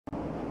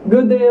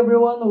Good day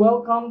everyone,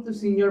 welcome to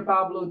Senior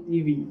Pablo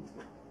TV.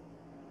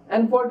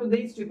 And for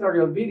today's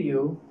tutorial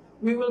video,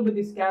 we will be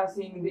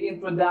discussing the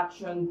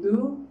introduction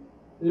to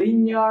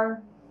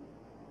linear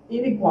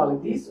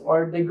inequalities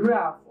or the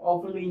graph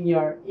of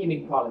linear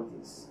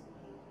inequalities.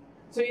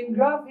 So in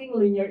graphing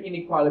linear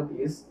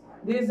inequalities,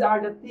 these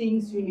are the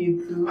things you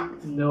need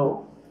to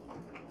know.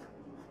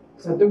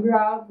 So to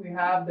graph, we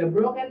have the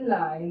broken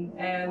line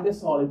and the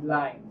solid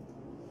line.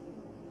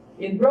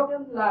 In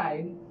broken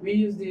line, we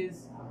use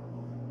this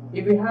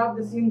if we have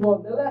the symbol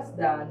the less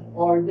than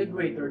or the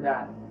greater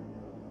than.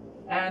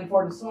 And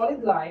for the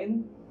solid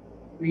line,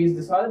 we use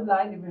the solid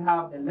line if we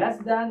have the less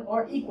than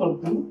or equal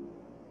to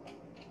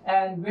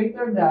and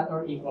greater than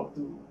or equal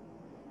to.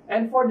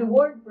 And for the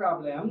word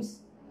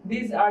problems,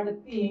 these are the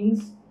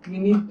things you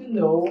need to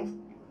know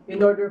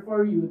in order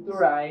for you to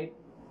write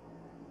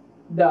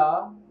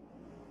the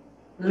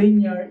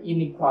linear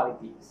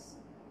inequalities.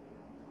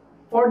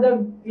 For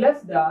the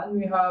less than,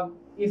 we have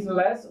is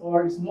less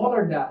or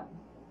smaller than,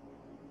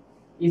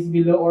 is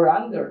below or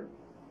under,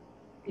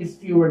 is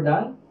fewer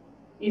than,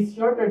 is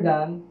shorter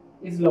than,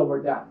 is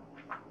lower than.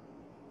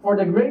 For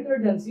the greater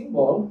than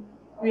symbol,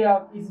 we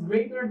have is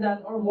greater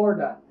than or more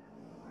than,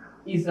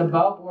 is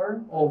above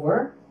or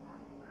over,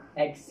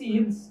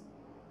 exceeds,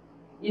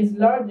 is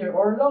larger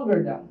or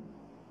longer than,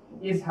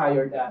 is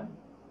higher than.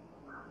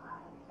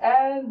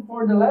 And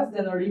for the less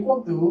than or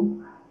equal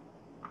to,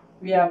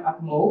 we have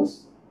at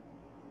most,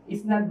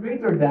 is not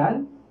greater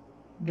than,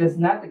 does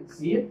not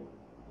exceed,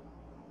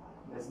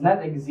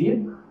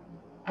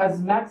 has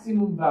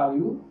maximum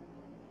value,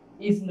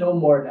 is no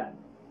more than.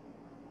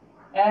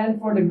 And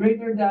for the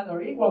greater than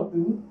or equal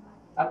to,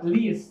 at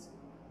least,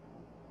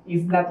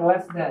 is not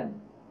less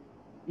than,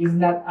 is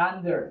not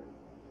under,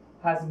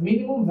 has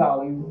minimum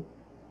value,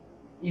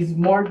 is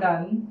more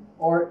than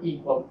or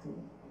equal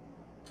to.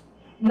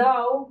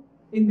 Now,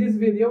 in this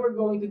video, we're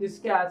going to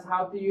discuss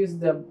how to use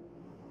the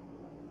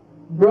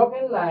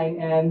broken line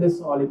and the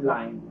solid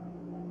line.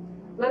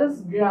 Let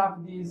us graph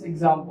this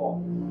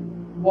example.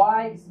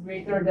 Y is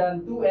greater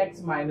than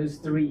 2x minus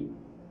 3.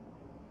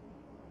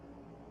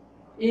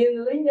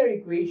 In linear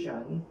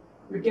equation,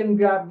 we can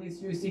graph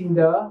this using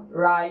the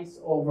rise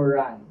over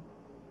run.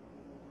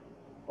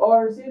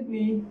 Or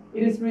simply,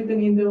 it is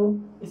written in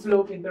the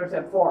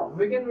slope-intercept form.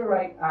 We can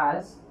rewrite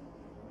as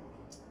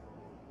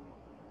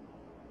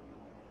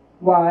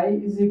y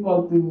is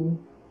equal to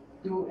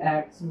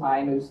 2x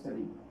minus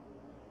 3.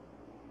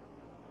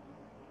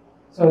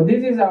 So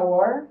this is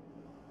our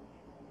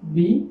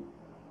b,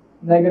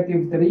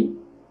 negative 3,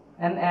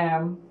 and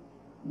m,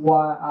 2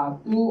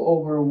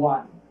 over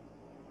 1.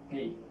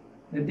 Okay,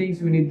 the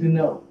things we need to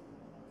know.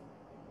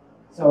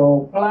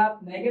 So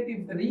plot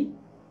negative 3,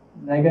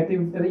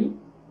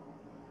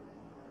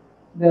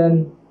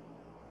 then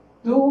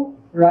 2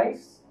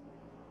 rise,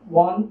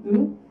 1,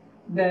 2,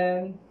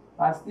 then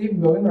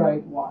positive going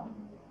right, 1.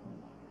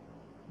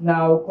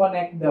 Now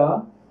connect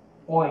the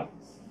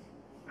points.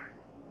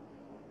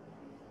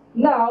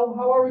 Now,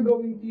 how are we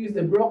going to use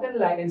the broken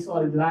line and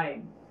solid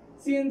line?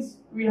 Since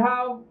we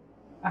have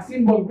a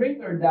symbol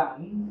greater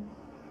than,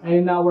 and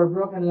in our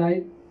broken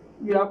line,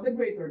 we have the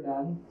greater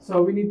than,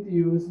 so we need to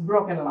use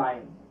broken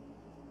line.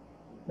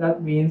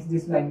 That means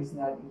this line is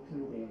not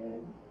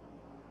included.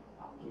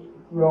 Okay,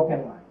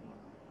 broken line.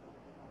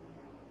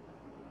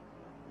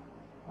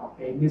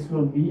 Okay, this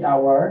will be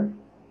our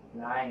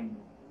line,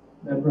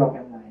 the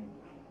broken line.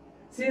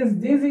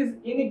 Since this is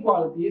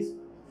inequalities,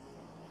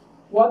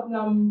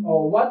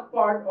 what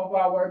part of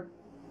our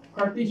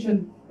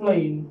Cartesian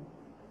plane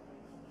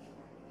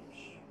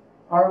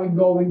are we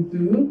going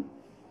to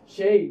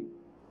shade?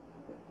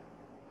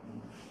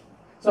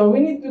 So we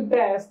need to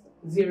test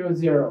 0,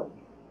 0.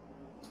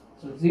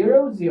 So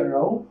 0,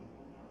 0.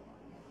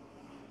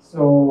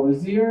 So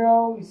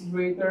 0 is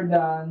greater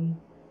than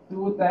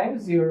 2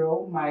 times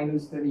 0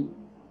 minus 3.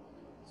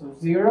 So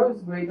 0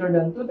 is greater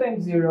than 2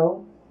 times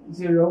 0,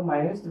 0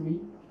 minus 3.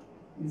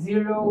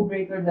 0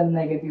 greater than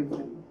negative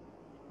 3.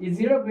 Is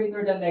 0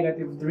 greater than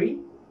negative 3?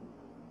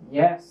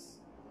 Yes.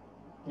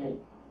 Okay.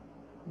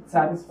 It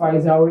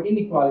satisfies our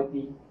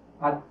inequality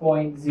at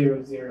point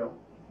 0, 0.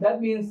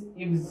 That means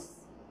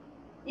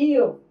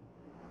if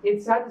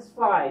it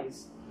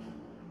satisfies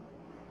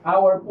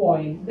our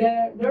point,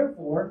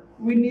 therefore,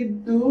 we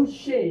need to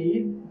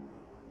shade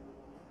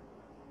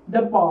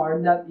the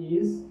part that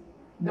is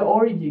the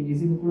origin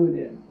is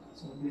included.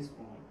 So this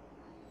point.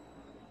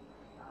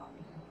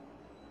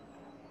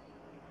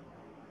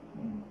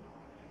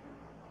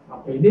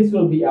 Okay, this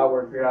will be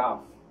our graph.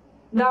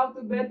 Now,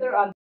 to better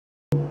understand,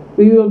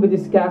 we will be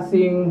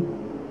discussing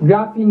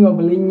graphing of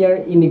linear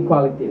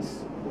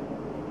inequalities.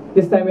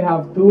 This time we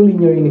have two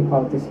linear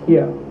inequalities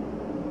here.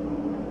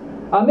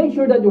 Make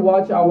sure that you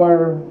watch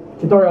our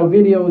tutorial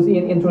videos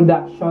in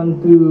introduction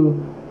to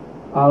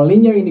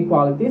linear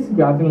inequalities,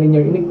 graphing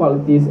linear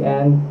inequalities,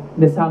 and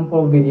the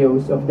sample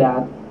videos of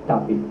that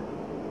topic.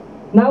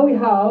 Now we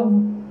have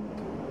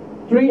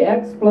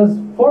 3x plus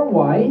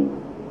 4y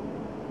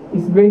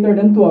is greater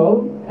than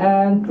 12,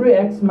 and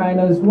 3x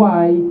minus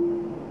y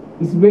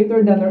is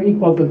greater than or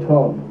equal to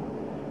 12.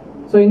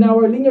 So in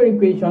our linear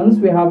equations,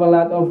 we have a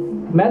lot of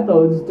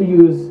methods to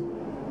use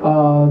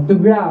to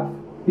graph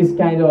this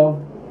kind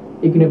of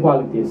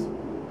inequalities.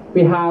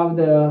 We have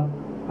the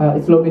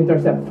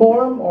slope-intercept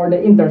form or the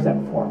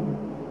intercept form.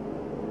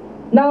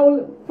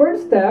 Now,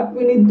 first step,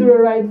 we need to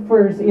write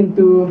first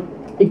into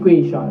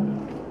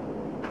equation.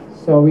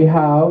 So we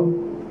have,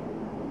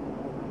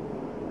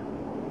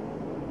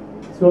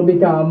 this will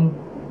become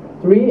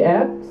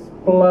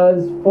 3x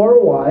plus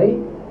 4y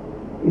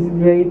is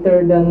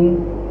greater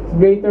than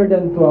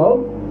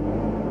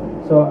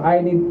 12. So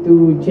I need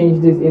to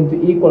change this into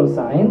equal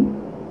sign.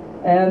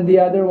 And the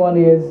other one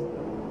is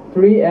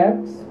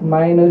 3x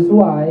minus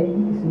y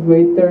is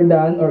greater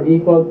than or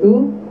equal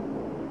to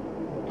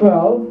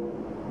 12.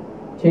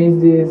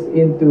 Change this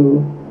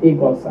into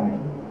equal sign.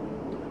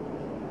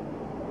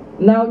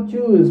 Now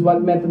choose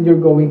what method you're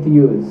going to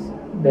use,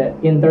 the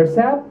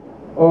intercept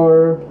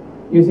or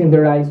using the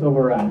rise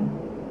over run.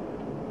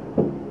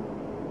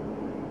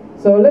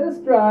 So let us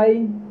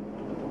try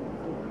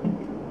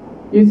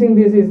using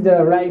this is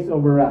the rise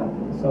over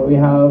run. So we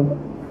have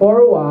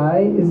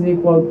 4y is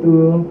equal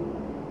to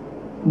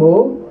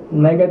move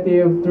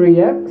negative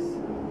 3x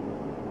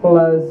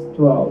plus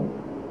 12.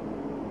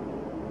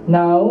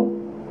 Now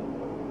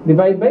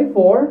divide by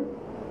 4.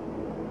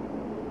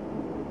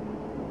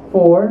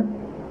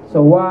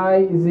 So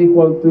y is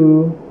equal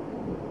to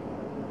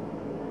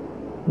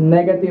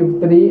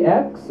negative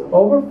 3x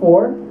over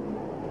 4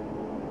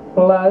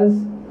 plus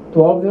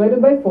 12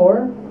 divided by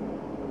 4.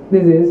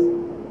 This is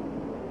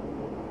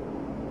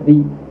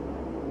 3.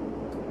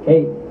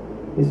 Okay,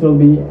 this will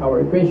be our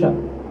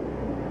equation.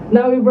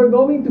 Now if we're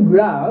going to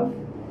graph,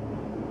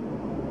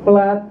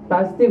 plot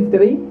positive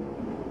 3.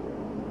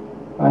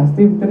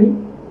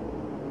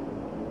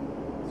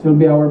 This will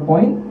be our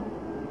point.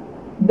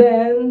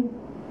 Then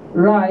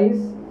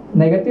rise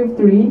negative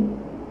 3.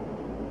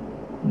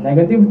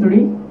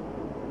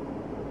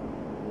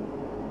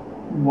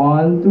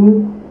 1,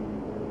 2,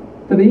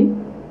 3.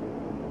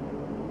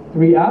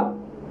 3 up.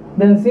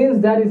 Then since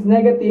that is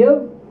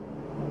negative,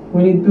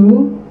 we need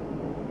to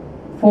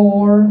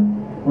 4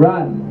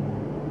 run.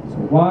 So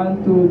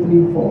 1, 2,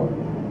 3, 4.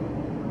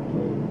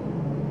 Okay.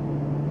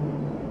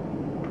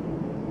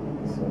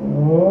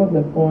 So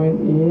the point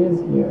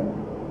is here.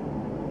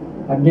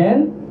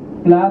 Again,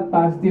 plot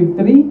positive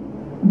 3.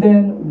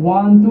 Then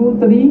 1, 2,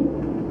 3.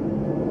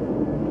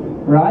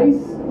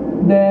 Rise.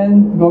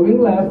 Then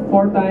going left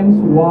 4 times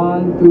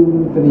 1,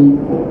 2, 3,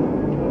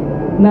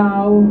 4.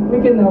 Now we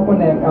can now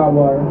connect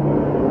our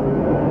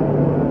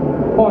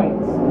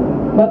points.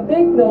 But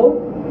take note,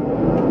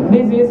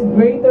 this is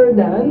greater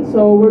than,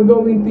 so we're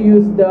going to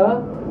use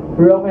the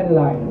broken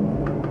line.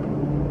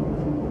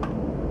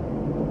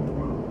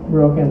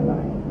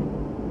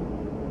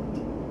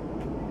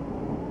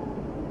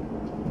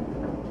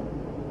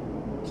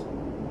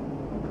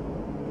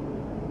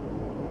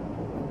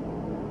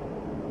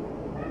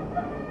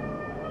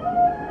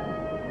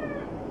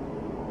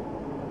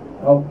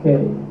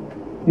 Okay,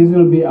 this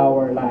will be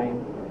our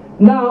line.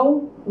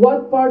 Now,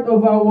 what part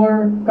of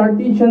our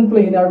Cartesian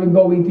plane are we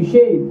going to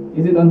shade?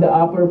 Is it on the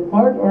upper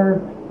part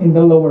or in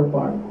the lower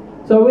part?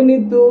 So we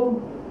need to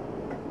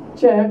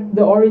check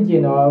the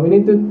origin, or we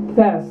need to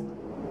test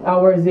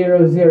our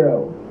 0,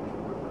 0.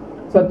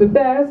 So to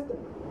test,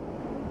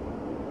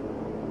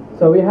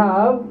 so we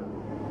have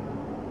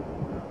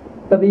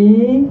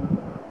 3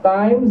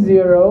 times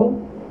 0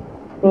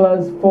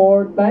 plus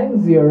 4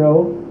 times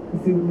 0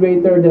 is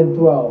greater than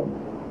 12.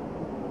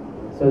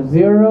 So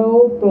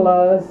 0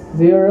 plus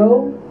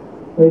 0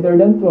 greater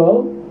than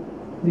 12.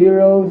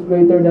 0 is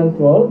greater than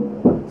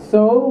 12.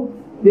 So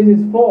this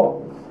is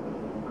false.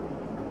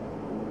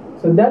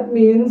 So that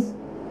means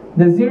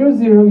the 0,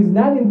 0 is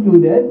not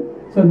included.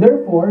 So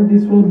therefore,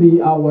 this will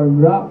be our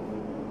graph.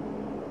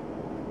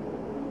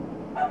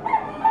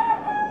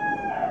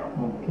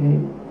 Okay.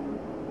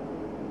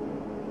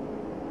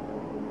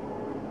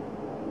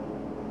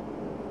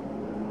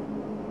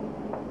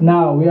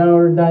 Now we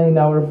are done in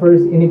our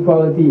first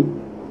inequality.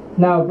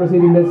 Now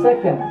proceeding to the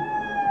second.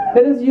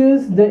 Let us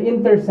use the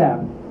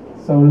intercept.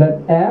 So let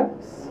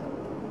x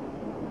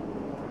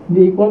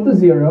be equal to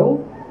 0.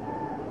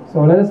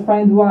 So let us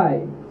find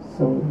y.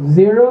 So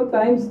 0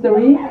 times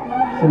 3.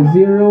 So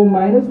 0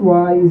 minus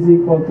y is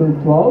equal to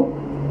 12.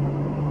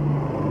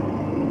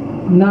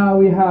 Now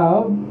we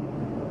have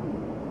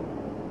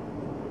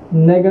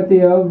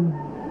negative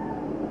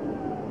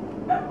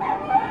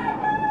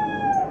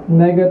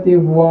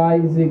y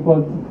is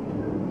equal to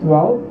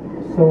 12.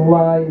 So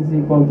y is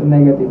equal to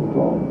negative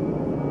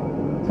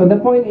 12. So the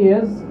point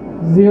is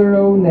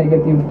 0,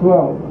 negative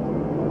 12.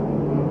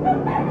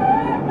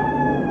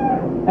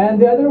 And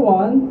the other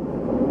one,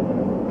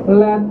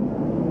 let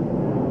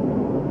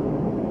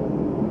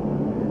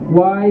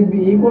y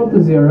be equal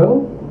to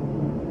 0.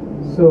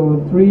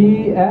 So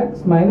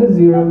 3x minus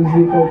 0 is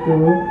equal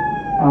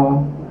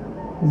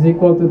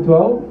to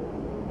 12.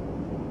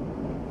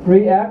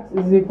 3x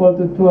is equal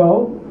to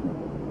 12.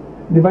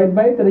 Divide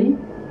by 3.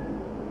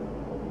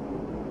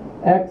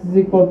 X is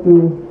equal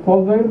to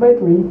 12 divided by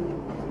 3,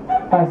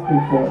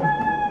 positive 4.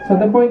 So So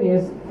the point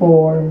is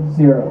 4,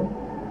 0.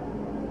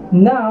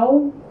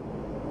 Now,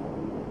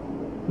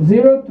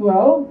 0,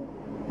 12,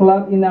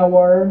 plot in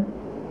our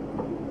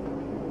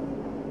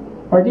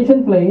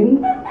partition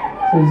plane.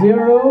 So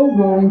 0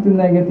 going to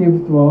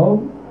negative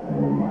 12.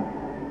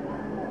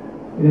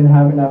 We didn't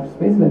have enough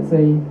space. Let's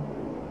say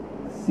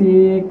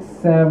 6,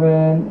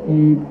 7,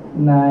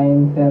 8,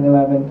 9, 10,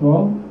 11,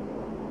 12.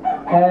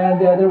 And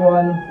the other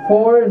one,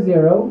 4,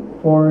 0,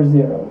 4,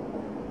 0.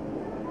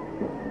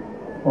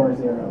 4,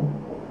 0.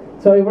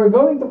 So if we're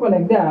going to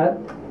connect that,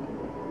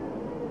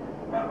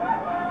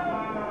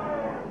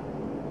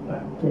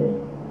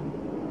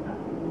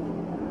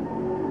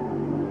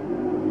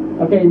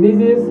 okay, this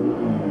is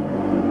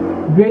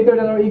greater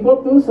than or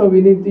equal to, so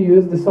we need to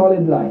use the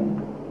solid line.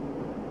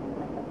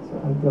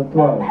 So until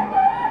 12,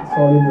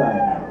 solid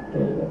line.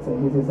 Okay, let's say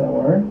this is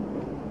our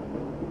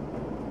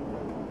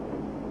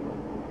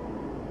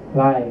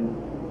line.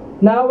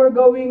 Now we're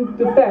going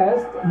to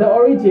test the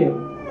origin.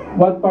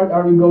 What part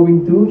are we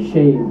going to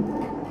shade?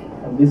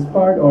 On this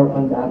part or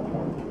on that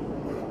part?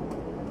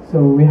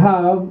 So we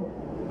have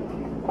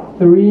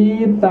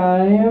 3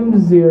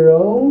 times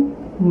 0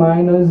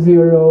 minus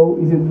 0.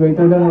 Is it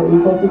greater than or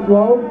equal to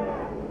 12?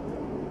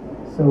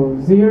 So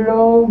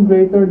 0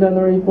 greater than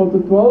or equal to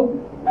 12.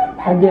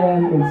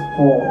 Again, it's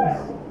false.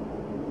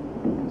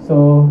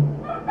 So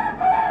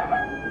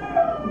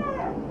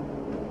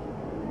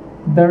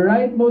the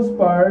rightmost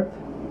part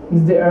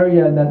is the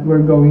area that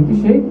we're going to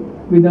shade.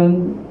 We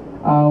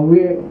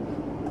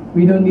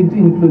don't need to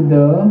include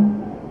the.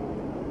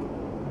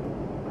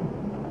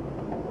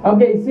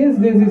 Okay, since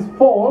this is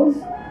false,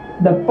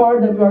 the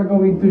part that we are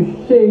going to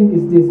shade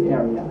is this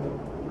area.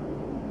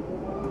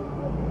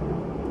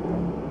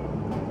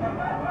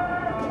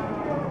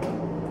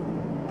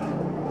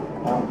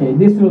 Okay,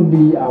 this will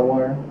be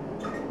our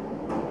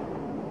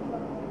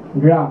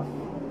graph.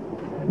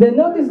 Then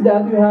notice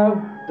that we have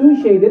two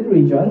shaded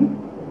regions.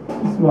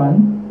 This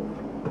one.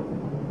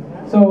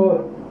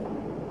 So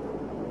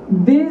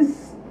this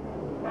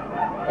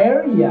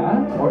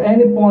area or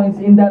any points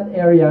in that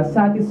area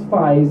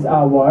satisfies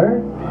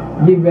our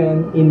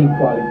given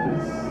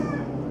inequalities.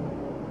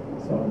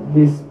 So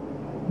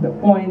the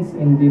points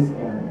in this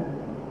area,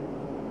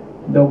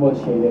 double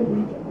shaded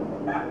region.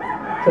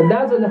 So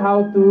that's on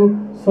how to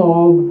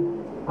solve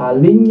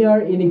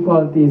linear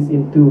inequalities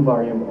in two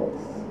variables.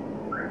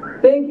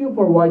 Thank you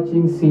for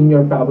watching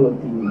Senior Pablo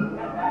TV.